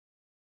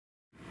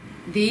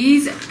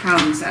These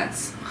problem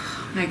sets.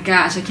 Oh my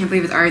gosh, I can't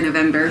believe it's already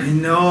November. I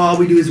know, all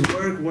we do is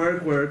work.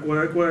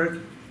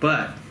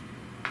 But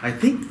I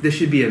think there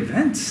should be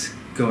events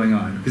going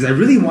on because I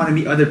really want to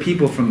meet other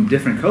people from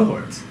different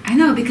cohorts. I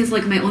know, because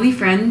like my only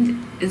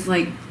friend is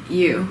like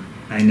you.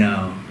 I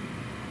know.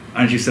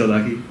 Aren't you so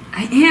lucky?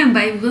 I am,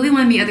 but I really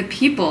want to meet other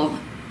people.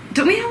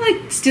 Don't we have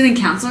like student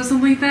council or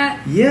something like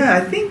that? Yeah,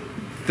 I think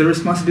the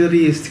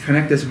responsibility is to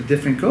connect us with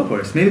different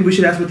cohorts. Maybe we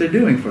should ask what they're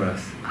doing for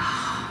us.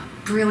 Oh,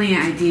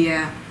 brilliant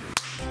idea.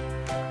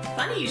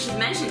 Funny you should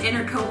mention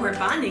inter-cohort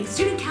bonding.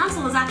 Student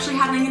Council is actually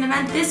having an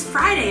event this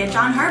Friday at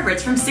John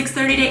Harvard's from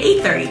 6:30 to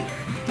 8:30.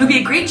 It'll be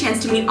a great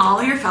chance to meet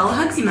all your fellow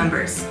Hugsy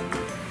members.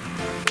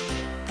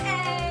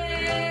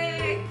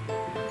 Hey!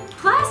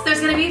 Plus,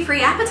 there's gonna be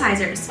free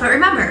appetizers. But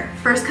remember,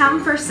 first come,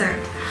 first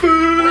served.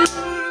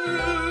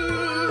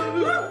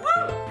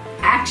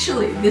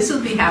 Actually, this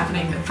will be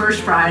happening the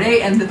first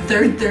Friday and the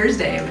third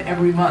Thursday of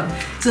every month,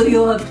 so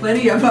you'll have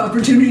plenty of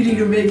opportunity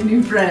to make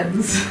new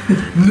friends.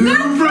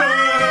 New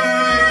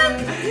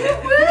friends!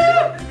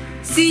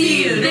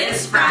 See you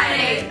this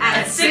Friday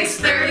at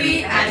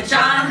 6:30 at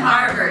John